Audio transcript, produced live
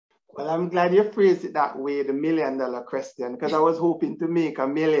Well, I'm glad you phrased it that way, the $1 million question, because I was hoping to make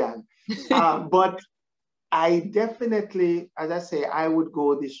 $1 million. But I definitely, as I say, I would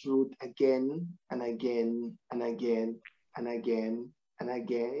go this route again and again and again and again and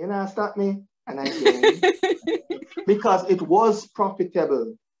again. You know, stop me and again. Because it was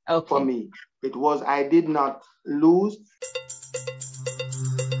profitable for me. It was, I did not lose.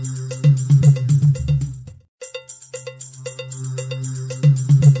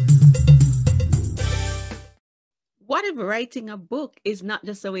 What if writing a book is not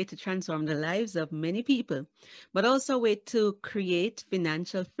just a way to transform the lives of many people, but also a way to create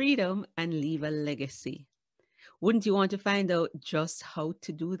financial freedom and leave a legacy? Wouldn't you want to find out just how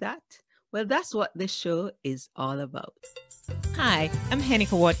to do that? Well, that's what this show is all about. Hi, I'm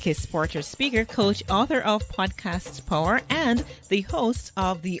Hennika Watkis, Porter, speaker, coach, author of Podcast Power, and the host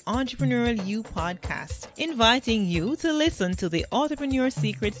of the Entrepreneurial You podcast, inviting you to listen to the Authorpreneur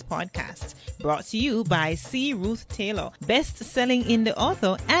Secrets Podcast, brought to you by C. Ruth Taylor, best-selling indie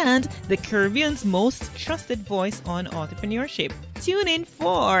author and the Caribbean's most trusted voice on entrepreneurship. Tune in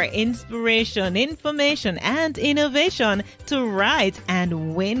for inspiration, information, and innovation to write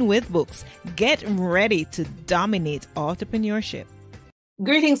and win with books. Get ready to dominate entrepreneurship.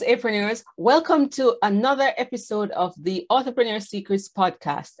 Greetings, entrepreneurs. Welcome to another episode of the Authorpreneur Secrets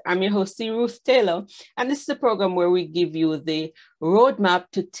Podcast. I'm your host, C. Ruth Taylor, and this is the program where we give you the roadmap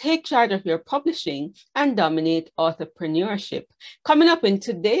to take charge of your publishing and dominate entrepreneurship. Coming up in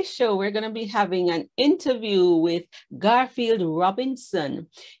today's show, we're going to be having an interview with Garfield Robinson.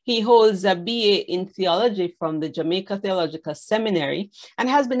 He holds a BA in theology from the Jamaica Theological Seminary and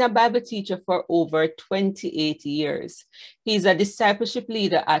has been a Bible teacher for over 28 years. He's a discipleship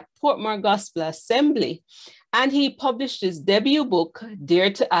leader at Portmore Gospel Assembly, and he published his debut book,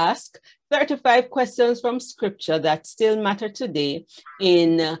 Dare to Ask, 35 Questions from Scripture That Still Matter Today,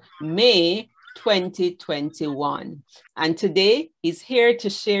 in May 2021. And today, he's here to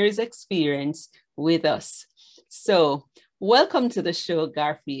share his experience with us. So, welcome to the show,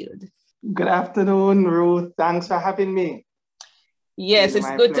 Garfield. Good afternoon, Ruth. Thanks for having me. Yes, it's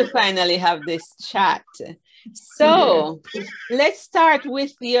good to finally have this chat. So let's start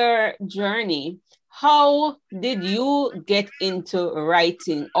with your journey. How did you get into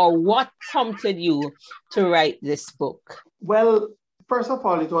writing, or what prompted you to write this book? Well, first of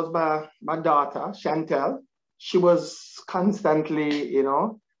all, it was my daughter, Chantel. She was constantly,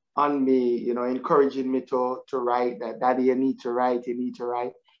 on me, encouraging me to write, that Daddy, you need to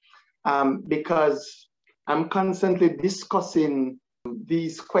write. Because I'm constantly discussing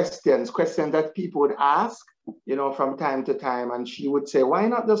these questions that people would ask, from time to time. And she would say, why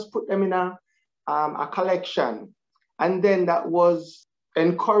not just put them in a collection? And then that was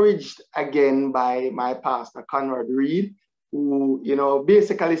encouraged again by my pastor, Conrad Reed, who,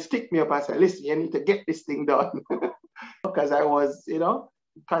 basically stick me up and said, listen, you need to get this thing done. Because I was,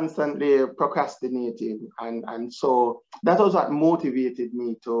 constantly procrastinating. And so that was what motivated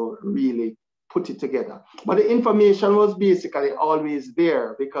me to really put it together. But the information was basically always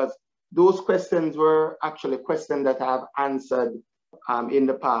there, because those questions were actually questions that I've answered in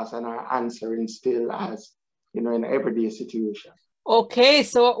the past and are answering still as, in everyday situation. Okay,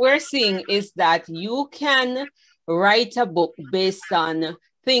 so what we're seeing is that you can write a book based on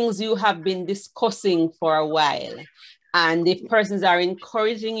things you have been discussing for a while. And if persons are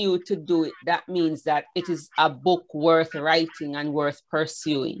encouraging you to do it, that means that it is a book worth writing and worth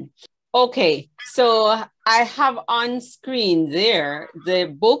pursuing. Okay, so I have on screen there the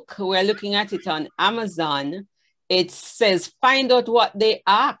book. We're looking at it on Amazon. It says, find out what they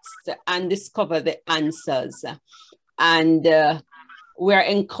asked and discover the answers. And we're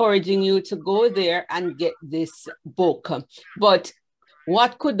encouraging you to go there and get this book. But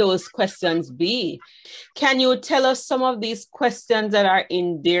what could those questions be? Can you tell us some of these questions that are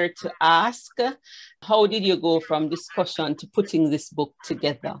in Dare to Ask? How did you go from discussion to putting this book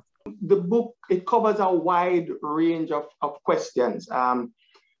together? The book, it covers a wide range of questions. I've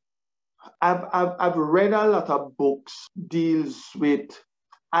read a lot of books deals with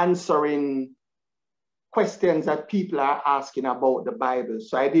answering questions that people are asking about the Bible.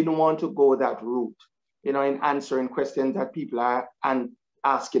 So I didn't want to go that route, in answering questions that people are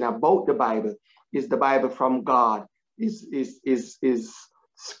asking about the Bible. Is the Bible from God? Is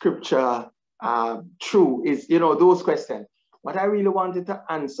Scripture true? Is, those questions. What I really wanted to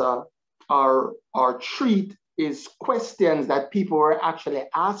answer or treat is questions that people were actually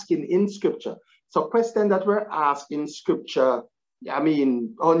asking in Scripture. So questions that were asked in Scripture,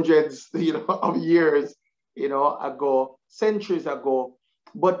 hundreds, of years, ago, centuries ago,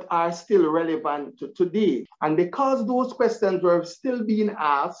 but are still relevant to today. And because those questions were still being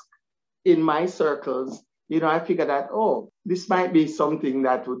asked, in my circles, I figure that, oh, this might be something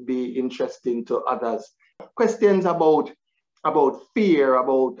that would be interesting to others. Questions about fear,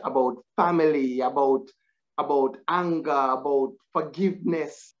 about family, about anger, about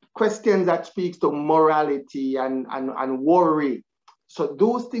forgiveness, questions that speaks to morality and worry. So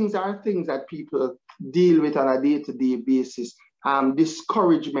those things are things that people deal with on a day-to-day basis.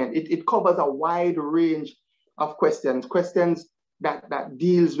 Discouragement, it covers a wide range of questions that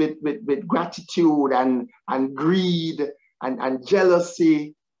deals with gratitude and greed and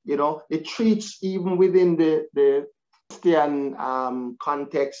jealousy. It treats even within the Christian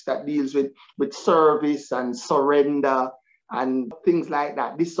context that deals with service and surrender and things like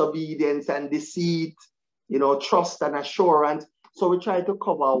that, disobedience and deceit, trust and assurance. So we try to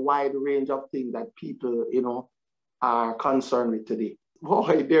cover a wide range of things that people, are concerned with today.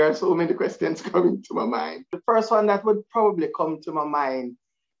 Boy, there are so many questions coming to my mind. The first one that would probably come to my mind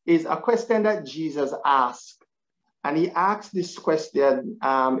is a question that Jesus asked. And he asked this question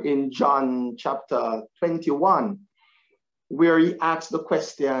in John chapter 21, where he asked the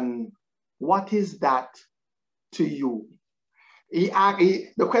question, what is that to you?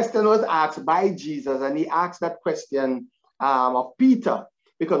 The question was asked by Jesus, and he asked that question of Peter,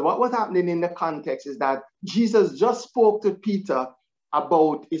 because what was happening in the context is that Jesus just spoke to Peter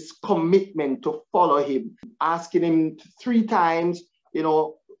about his commitment to follow him, asking him 3 times,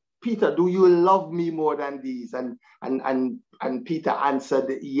 Peter, do you love me more than these? And Peter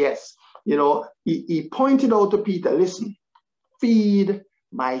answered yes. He pointed out to Peter, listen, feed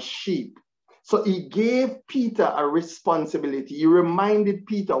my sheep. So he gave Peter a responsibility. He reminded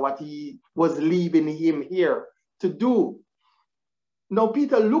Peter what he was leaving him here to do. Now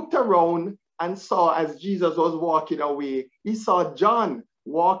Peter looked around and saw, as Jesus was walking away, he saw John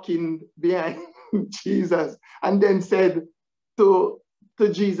walking behind Jesus, and then said to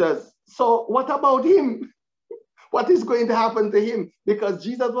Jesus, so what about him? What is going to happen to him? Because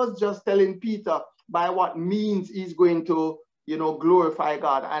Jesus was just telling Peter by what means he's going to, glorify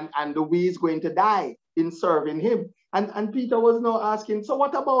God and the way he's going to die in serving him. And Peter was now asking, so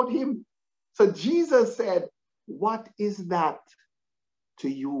what about him? So Jesus said, what is that to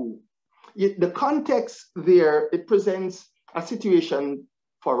you? The context there, it presents a situation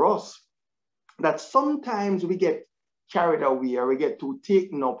for us that sometimes we get carried away, or we get too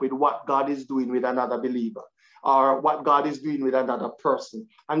taken up with what God is doing with another believer, or what God is doing with another person.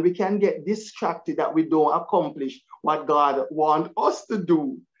 And we can get distracted that we don't accomplish what God wants us to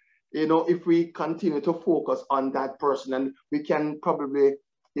do, if we continue to focus on that person. And we can probably,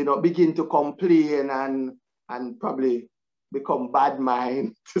 begin to complain and probably become bad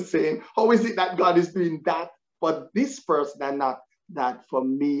mind to saying, how is it that God is doing that for this person and not that for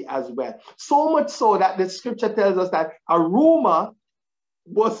me as well? So much so that the scripture tells us that a rumor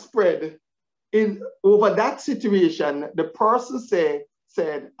was spread over that situation. The person said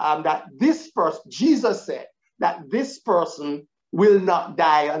that this person, Jesus said that this person will not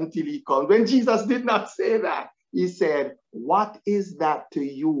die until he comes. When Jesus did not say that, he said, what is that to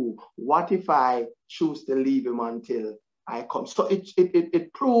you? What if I choose to leave him until I come? So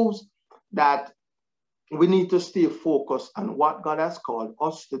it proves that we need to stay focused on what God has called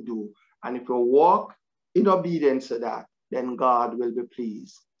us to do. And if we walk in obedience to that, then God will be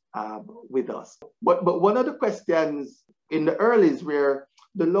pleased with us. But one of the questions in the earlies where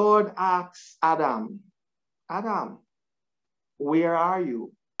the Lord asks Adam, where are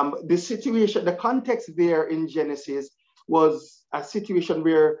you? The situation, the context there in Genesis was a situation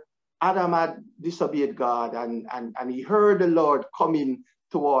where Adam had disobeyed God and he heard the Lord coming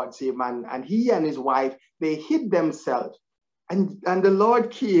towards him, and he and his wife, they hid themselves. And the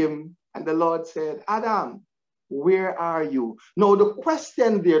Lord came and the Lord said, Adam, where are you? Now the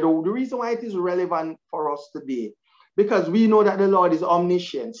question there, the reason why it is relevant for us today, because we know that the Lord is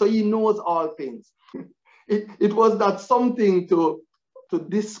omniscient, so he knows all things. It was not something to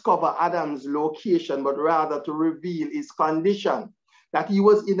discover Adam's location, but rather to reveal his condition, that he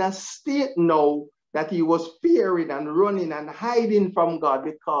was in a state now that he was fearing and running and hiding from God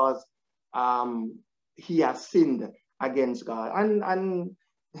because he has sinned against God. And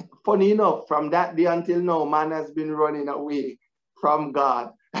funny enough, from that day until now, man has been running away from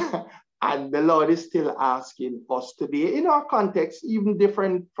God. And the Lord is still asking us today, in our context, even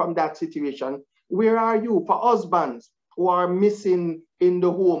different from that situation, where are you? For husbands who are missing in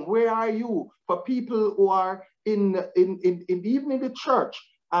the home, where are you? For people who are even in the church,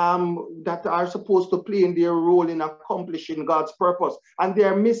 that are supposed to play in their role in accomplishing God's purpose, and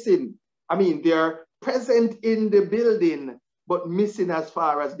they're missing. I mean, they're present in the building, but missing as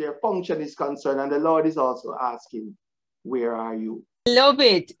far as their function is concerned. And the Lord is also asking, where are you? Love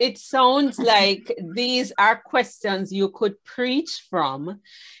it. It sounds like these are questions you could preach from.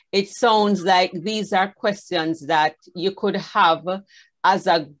 It sounds like these are questions that you could have as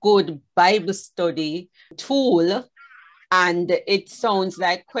a good Bible study tool. And it sounds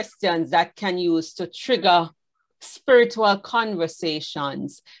like questions that can use to trigger spiritual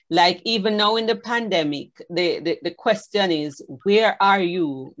conversations. Like even now in the pandemic, the question is, where are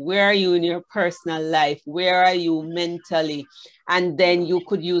you? Where are you in your personal life? Where are you mentally? And then you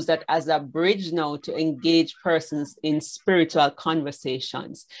could use that as a bridge now to engage persons in spiritual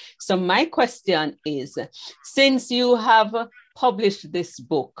conversations. So my question is, since you have published this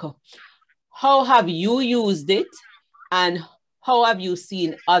book, how have you used it? And how have you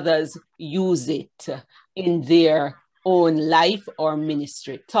seen others use it in their own life or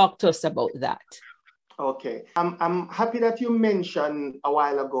ministry? Talk to us about that. Okay. I'm happy that you mentioned a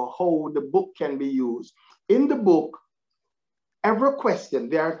while ago how the book can be used. In the book, every question,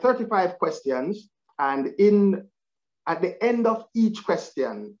 there are 35 questions, and at the end of each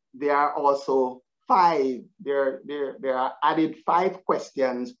question, there are also there are added 5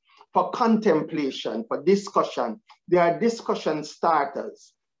 questions for contemplation, for discussion. There are discussion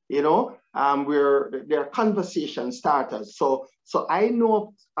starters, where there are conversation starters. So I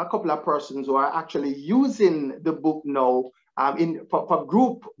know a couple of persons who are actually using the book now for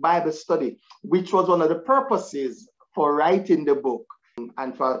group Bible study, which was one of the purposes for writing the book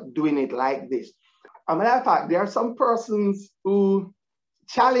and for doing it like this. As a matter of fact, there are some persons who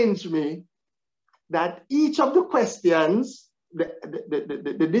challenge me that each of the questions,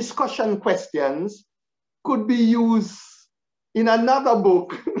 the discussion questions, could be used in another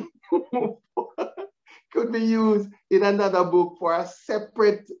book, could be used in another book for a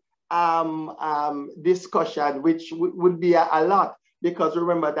separate discussion, which would be a lot, because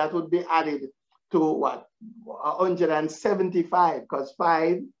remember that would be added to what, 175, because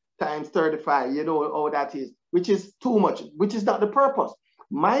 5 times 35, you know how that is, which is too much, which is not the purpose.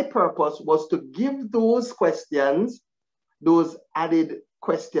 My purpose was to give those questions, those added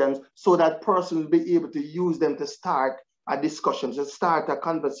questions, so that persons will be able to use them to start a discussion, to start a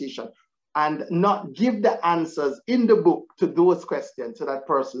conversation, and not give the answers in the book to those questions so that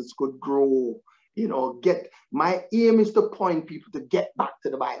persons could grow, my aim is to point people to get back to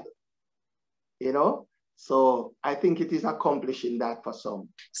the Bible, So I think it is accomplishing that for some.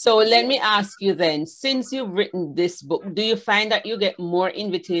 So let me ask you then, since you've written this book, do you find that you get more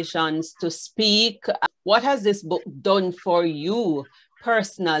invitations to speak? What has this book done for you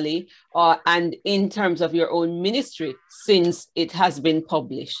personally, and in terms of your own ministry since it has been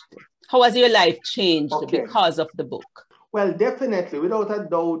published? How has your life changed because of the book? Well, definitely, without a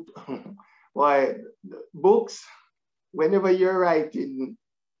doubt. Why, books, whenever you're writing,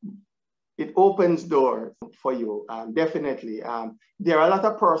 it opens doors for you, definitely. There are a lot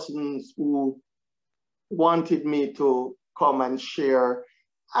of persons who wanted me to come and share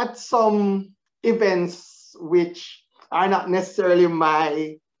at some events which are not necessarily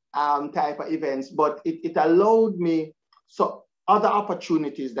my type of events, but it allowed me other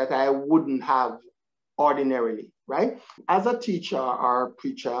opportunities that I wouldn't have ordinarily, right? As a teacher or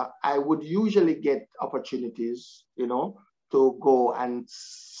preacher, I would usually get opportunities, to go and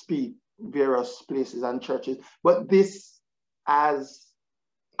speak various places and churches, but this has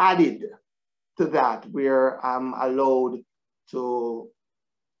added to that, where I'm allowed to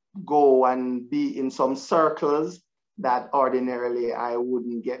go and be in some circles that ordinarily I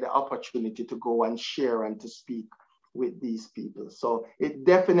wouldn't get the opportunity to go and share and to speak with these people. So it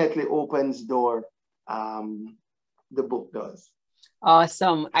definitely opens door, the book does.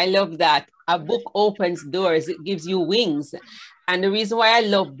 Awesome. I love that. A book opens doors. It gives you wings. And the reason why I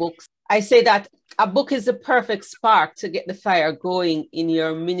love books, I say that a book is the perfect spark to get the fire going in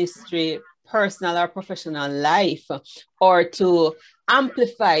your ministry, personal or professional life, or to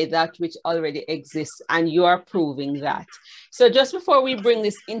amplify that which already exists, and you are proving that. So just before we bring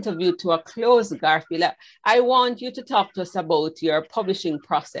this interview to a close, Garfield, I want you to talk to us about your publishing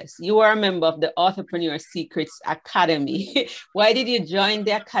process. You are a member of the Authorpreneur Secret Academy. Why did you join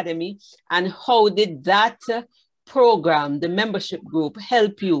the Academy, and how did that program, the membership group,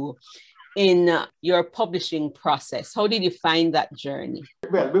 help you in your publishing process? How did you find that journey?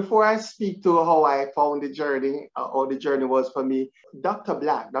 Well, before I speak to how I found the journey, how the journey was for me, Dr.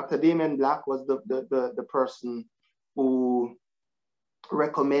 Damien Black was the person who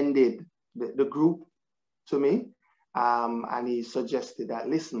recommended the group to me. And he suggested that,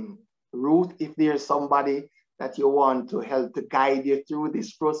 listen, Ruth, if there's somebody that you want to help to guide you through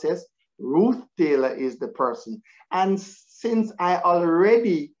this process, Ruth Taylor is the person. And since I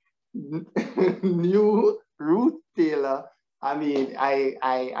already knew Ruth Taylor I mean,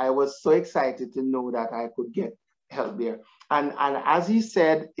 I was so excited to know that I could get help there. And as he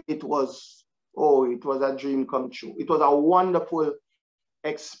said, it was a dream come true. It was a wonderful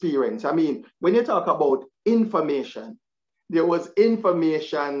experience. I mean, when you talk about information, there was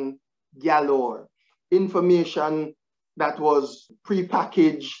information galore, information that was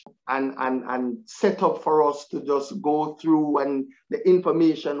prepackaged and set up for us to just go through, and the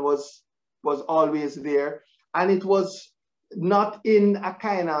information was always there. And it was not in a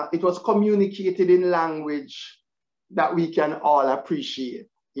kind of, it was communicated in language that we can all appreciate.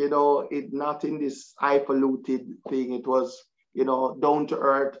 You know, it not in this highfalutin thing. It was, you know, down to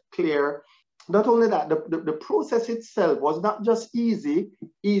earth, clear. Not only that, the process itself was not just easy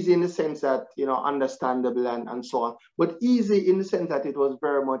in the sense that, you know, understandable and so on, but easy in the sense that it was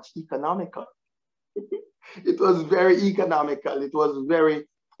very much economical. It was very economical. It was very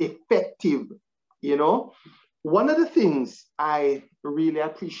effective, you know. One of the things I really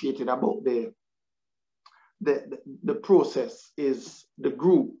appreciated about the process is the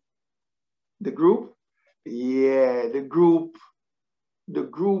group. The group, yeah, the group,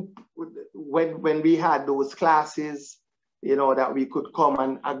 when we had those classes, you know, that we could come,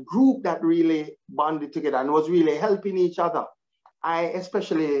 and a group that really bonded together and was really helping each other. I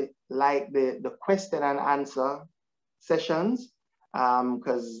especially like the question and answer sessions,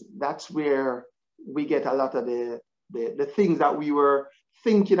 because that's where we get a lot of the things that we were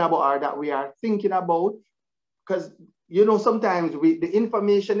thinking about or that we are thinking about. Because, you know, sometimes the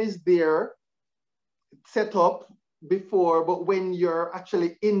information is there, set up before, but when you're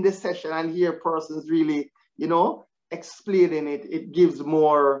actually in the session and hear persons really, you know, explaining it, it gives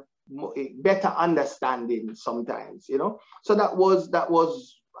more better understanding sometimes, you know. So that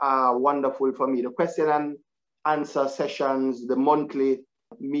was wonderful for me. The question and answer sessions, the monthly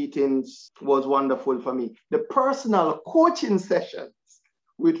meetings was wonderful for me. The personal coaching sessions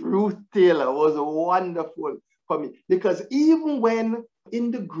with Ruth Taylor was wonderful for me, because even when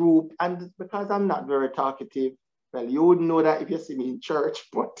in the group, and because I'm not very talkative, well, you wouldn't know that if you see me in church,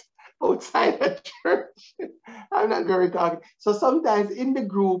 but outside of church, I'm not very talkative. So sometimes in the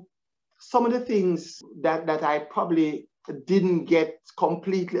group, some of the things that I probably didn't get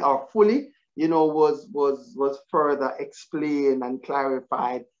completely or fully, you know, was further explained and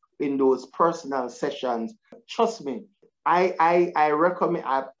clarified in those personal sessions. Trust me, I recommend.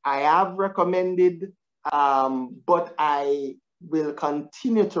 I have recommended, but I will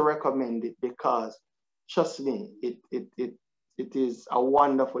continue to recommend it, because trust me, it is a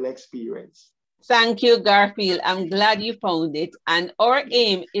wonderful experience. Thank you, Garfield. I'm glad you found it. And our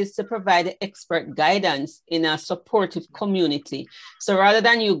aim is to provide expert guidance in a supportive community. So rather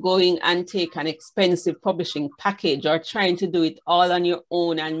than you going and take an expensive publishing package or trying to do it all on your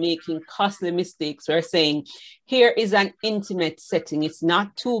own and making costly mistakes, we're saying here is an intimate setting. It's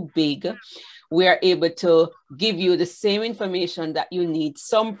not too big. We are able to give you the same information that you need.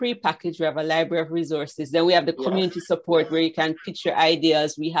 Some pre-packaged, we have a library of resources. Then we have the community support where you can pitch your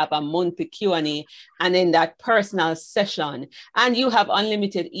ideas. We have a monthly Q&A, and then that personal session. And you have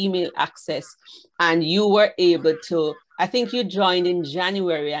unlimited email access. And you were able to, I think you joined in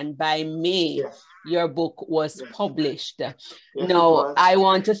January, and by May, your book was published. Now, I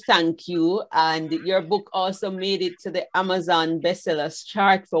want to thank you. And your book also made it to the Amazon bestsellers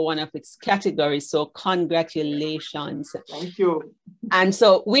chart for one of its categories. So congratulations. Thank you. And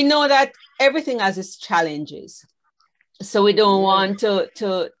so we know that everything has its challenges. So we don't want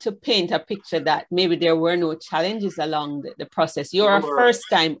to paint a picture that maybe there were no challenges along the process. You're a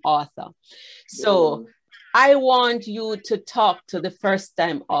first-time author. So I want you to talk to the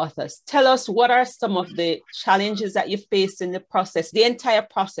first-time authors. Tell us, what are some of the challenges that you faced in the process, the entire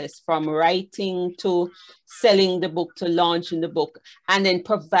process, from writing to selling the book to launching the book, and then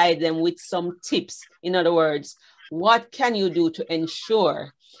provide them with some tips. In other words, what can you do to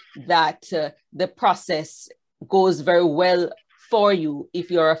ensure that the process goes very well for you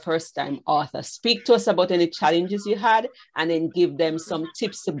if you're a first-time author? Speak to us about any challenges you had, and then give them some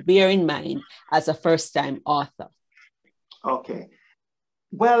tips to bear in mind as a first-time author. Okay.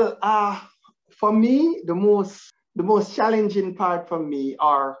 Well, for me, the most challenging part for me,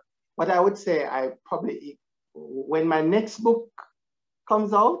 are what I would say, I probably, when my next book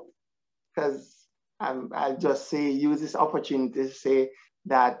comes out, because I'll just say, use this opportunity to say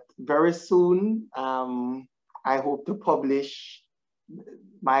that very soon, I hope to publish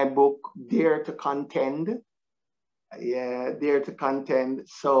my book, Dare to Contend. Yeah, Dare to Contend.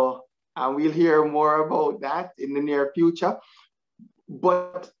 So we'll hear more about that in the near future.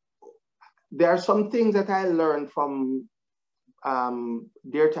 But there are some things that I learned from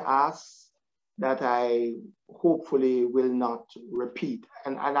Dare to Ask that I hopefully will not repeat.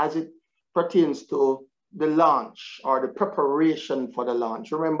 And as it pertains to the launch or the preparation for the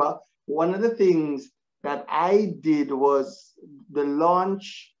launch, remember, one of the things that I did was the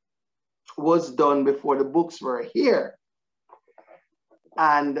launch was done before the books were here.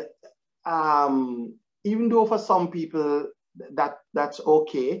 And even though for some people that's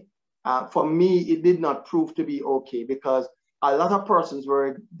okay, for me, it did not prove to be okay, because a lot of persons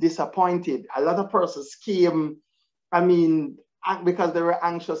were disappointed. A lot of persons came, because they were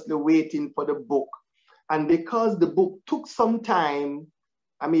anxiously waiting for the book. And because the book took some time,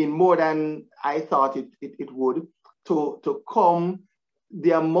 more than I thought it would, to come,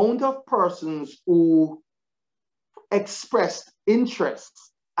 the amount of persons who expressed interest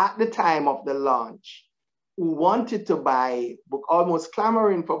at the time of the launch, who wanted to buy book, almost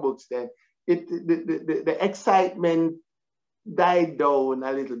clamoring for books, then the excitement died down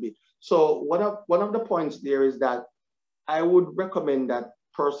a little bit. So one of the points there is that I would recommend that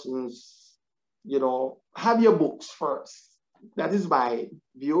persons, have your books first. That is my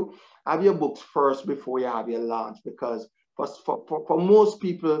view. Have your books first before you have your launch, because for most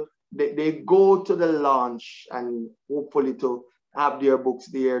people, they go to the launch and hopefully to have their books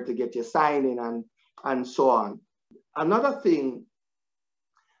there to get your signing and so on. Another thing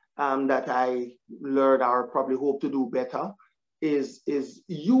that I learned, or probably hope to do better, is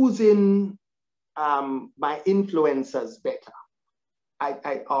using my influencers better,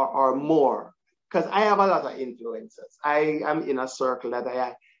 or more, because I have a lot of influencers. I am in a circle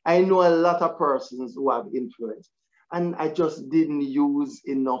that I know a lot of persons who have influence, and I just didn't use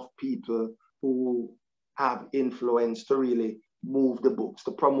enough people who have influence to really move the books,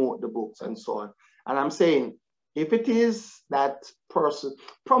 to promote the books and so on. And I'm saying, if it is that person,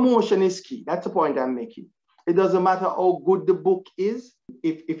 promotion is key. That's the point I'm making. It doesn't matter how good the book is.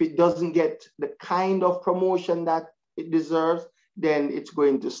 If it doesn't get the kind of promotion that it deserves, then it's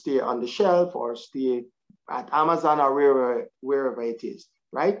going to stay on the shelf or stay at Amazon or wherever it is,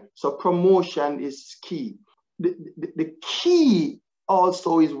 right? So promotion is key. The key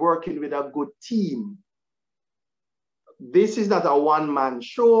also is working with a good team. This is not a one-man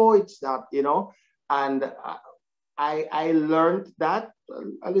show. It's not, and I learned that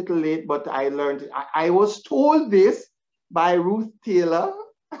a little late, but I learned, I was told this by Ruth Taylor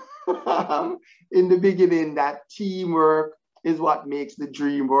in the beginning, that teamwork is what makes the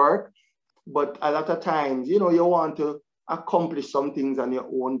dream work. But a lot of times, you want to accomplish some things on your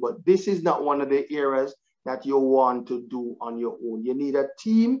own, but this is not one of the areas that you want to do on your own. You need a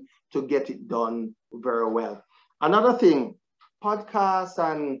team to get it done very well. Another thing, podcasts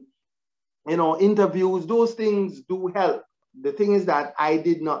and interviews, those things do help. The thing is that I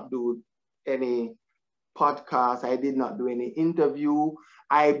did not do any podcast. I did not do any interview.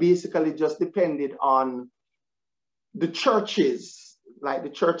 I basically just depended on the churches, like the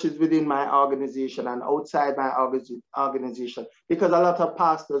churches within my organization and outside my organization, because a lot of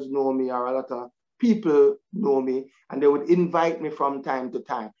pastors know me, or a lot of people know me, and they would invite me from time to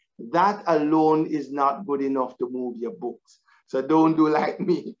time. That alone is not good enough to move your books. So don't do like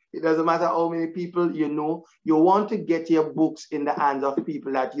me. It doesn't matter how many people you know. You want to get your books in the hands of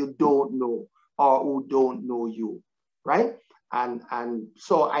people that you don't know or who don't know you, right? And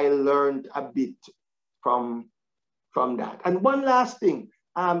so I learned a bit from that. And one last thing,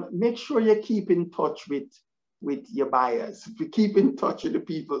 make sure you keep in touch with your buyers. If you keep in touch with the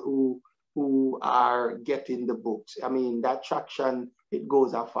people who are getting the books, that traction, it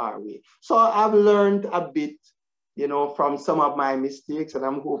goes a far way. So I've learned a bit, from some of my mistakes, and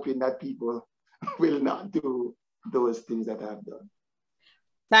I'm hoping that people will not do those things that I've done.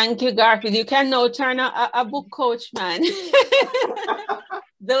 Thank you, Garfield. You can now turn a book coach, man.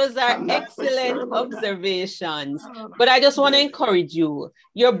 Those are excellent observations. But I just want to encourage you.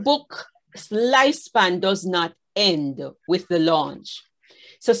 Your book's lifespan does not end with the launch.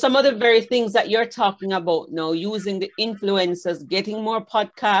 So some of the very things that you're talking about now, using the influencers, getting more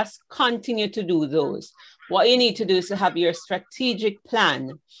podcasts, continue to do those. What you need to do is to have your strategic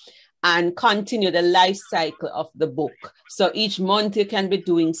plan and continue the life cycle of the book. So each month you can be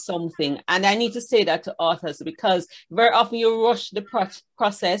doing something. And I need to say that to authors, because very often you rush the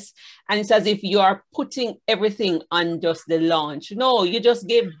process and it's as if you are putting everything on just the launch. No, you just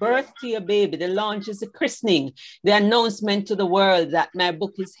gave birth to your baby. The launch is the christening, the announcement to the world that my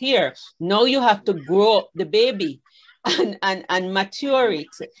book is here. Now you have to grow the baby and mature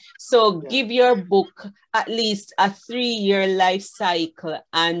it. So give your book at least a 3-year life cycle,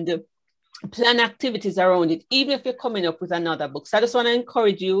 and plan activities around it, even if you're coming up with another book. So I just want to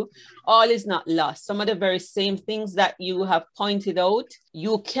encourage you, all is not lost. Some of the very same things that you have pointed out,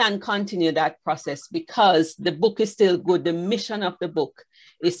 you can continue that process because the book is still good. The mission of the book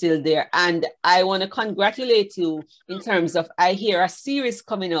is still there. And I want to congratulate you in terms of, I hear a series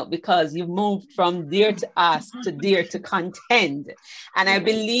coming up because you've moved from Dare to Ask to Dare to Contend. And I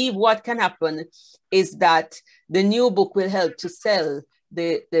believe what can happen is that the new book will help to sell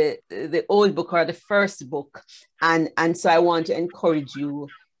the old book or the first book. And so I want to encourage you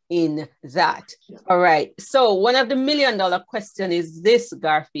in that. All right. So one of the $1 million question is this,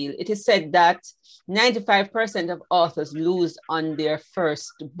 Garfield. It is said that 95% of authors lose on their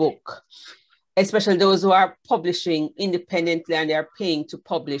first book, especially those who are publishing independently and they're paying to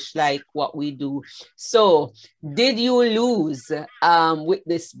publish like what we do. So did you lose with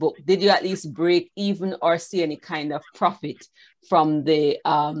this book? Did you at least break even or see any kind of profit from the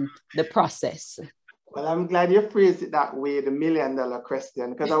process? Well, I'm glad you phrased it that way, the $1 million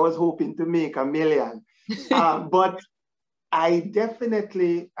question, because I was hoping to make $1 million. But I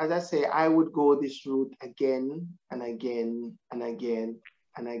definitely, as I say, I would go this route again and again and again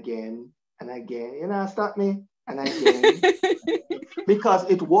and again and again. You know, stop me and again. Because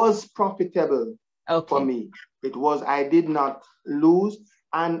it was profitable for me. It was, I did not lose.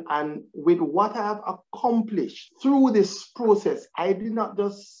 And with what I've accomplished through this process, I did not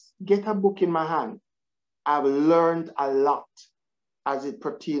just get a book in my hand. I've learned a lot as it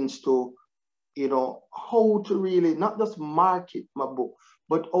pertains to, you know, how to really not just market my book,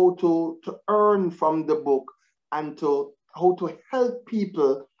 but how to earn from the book and to how to help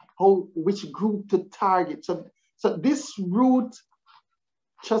people, which group to target. So this route,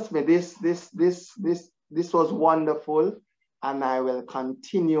 trust me, this was wonderful, and I will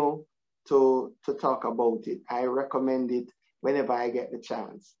continue to talk about it. I recommend it whenever I get the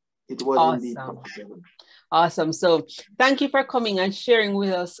chance. It was indeed profitable. Awesome. So thank you for coming and sharing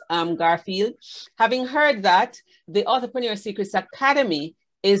with us, Garfield. Having heard that, the Authorpreneur Secrets Academy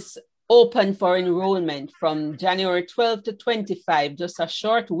is open for enrollment from January 12 to 25, just a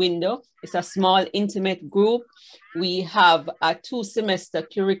short window. It's a small, intimate group. We have a 2-semester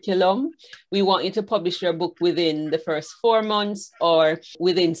curriculum. We want you to publish your book within the first 4 months or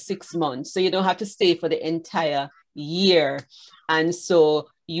within 6 months. So you don't have to stay for the entire year. And so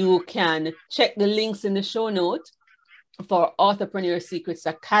you can check the links in the show note for Authorpreneur Secrets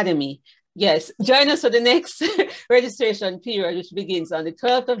Academy. Yes, join us for the next registration period, which begins on the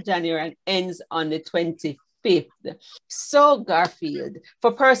 12th of January and ends on the 25th. So, Garfield,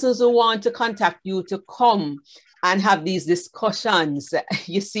 for persons who want to contact you to come and have these discussions,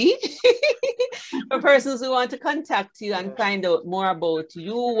 you see, for persons who want to contact you and find out more about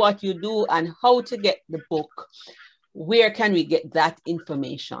you, what you do, and how to get the book, where can we get that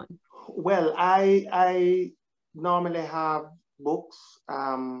information? Well, I normally have books,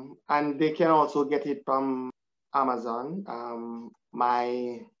 and they can also get it from Amazon.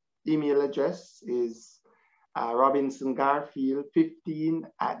 My email address is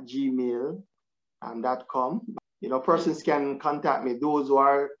robinsongarfield15@gmail.com. You know, persons can contact me. Those who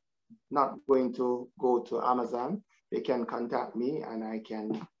are not going to go to Amazon, they can contact me and I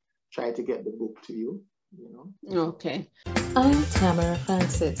can try to get the book to you. You know? Okay. I'm Tamara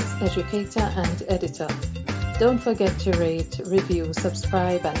Francis, educator and editor. Don't forget to rate, review,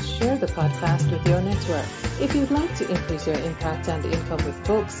 subscribe, and share the podcast with your network. If you'd like to increase your impact and income with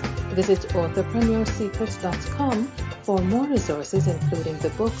books, visit authorpreneursecrets.com for more resources, including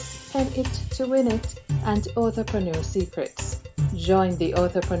the books Pen It to Win It and Authorpreneur Secrets. Join the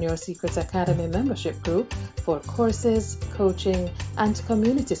Authorpreneur Secrets Academy membership group for courses, coaching, and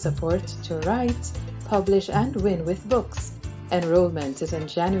community support to write, publish, and win with books. Enrollment is in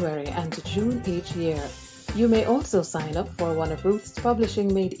January and June each year. You may also sign up for one of Ruth's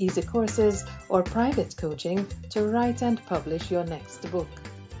Publishing Made Easy courses or private coaching to write and publish your next book.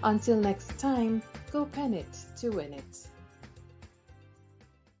 Until next time, go pen it to win it.